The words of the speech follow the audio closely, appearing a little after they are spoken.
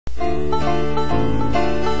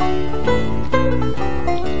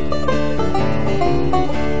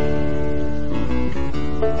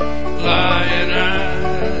Lyin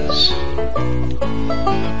eyes,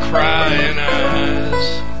 cryin eyes.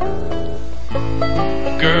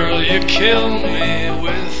 Girl, you kill me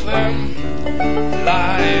with them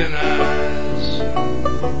Lyin eyes.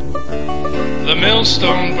 The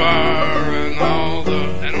Millstone Bar and all the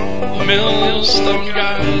Millstone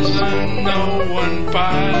guys, and no one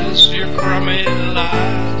buys your crummy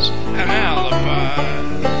lies and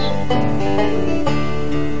alibis.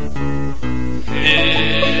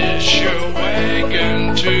 Hitch your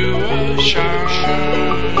wagon to a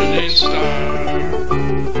shining star.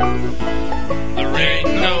 There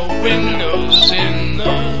ain't no windows in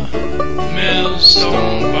the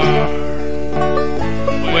Millstone Bar.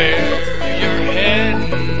 Where you're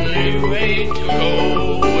headin', you ain't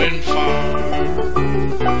going far.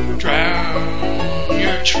 Drown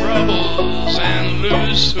your troubles and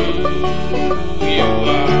lose who you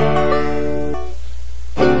are.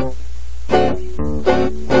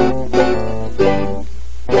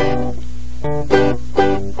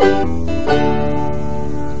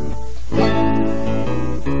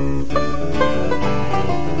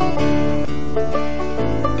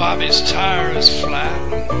 Bobby's tire is flat,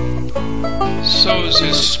 so's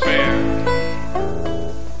his spare.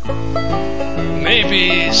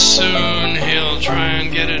 Maybe soon he'll try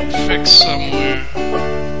and get it fixed somewhere.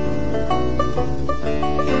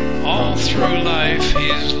 All through life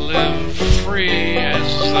he's lived free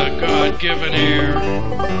as the God-given heir.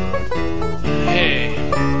 Hey,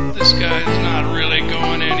 this guy's not really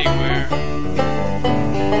going anywhere.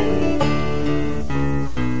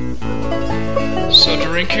 So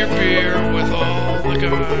drink your beer with all the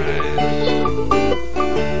guys,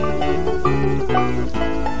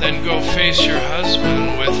 then go face your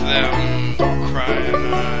husband with them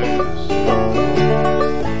cryin eyes.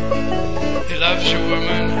 He loves your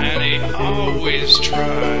woman and he always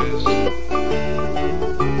tries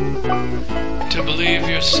to believe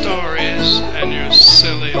your stories and your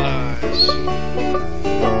silly lies.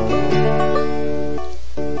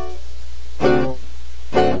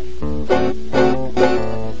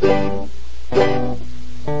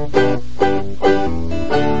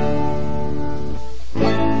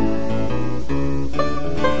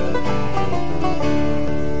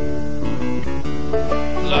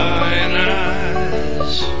 Lyin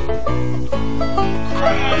eyes,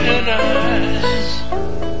 cryin eyes.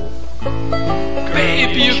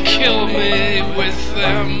 Babe, you kill me with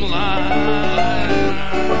them Lyin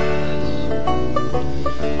eyes.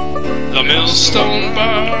 The Millstone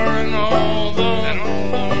Bar and all the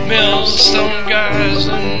Millstone guys,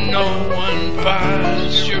 and no one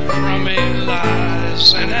buys your crummy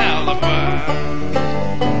lies and alibis.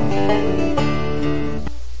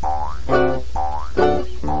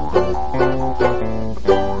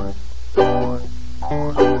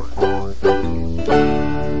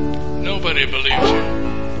 Nobody believes you.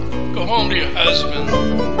 Go home to your husband.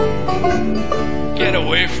 Get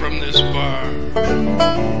away from this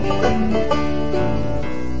bar.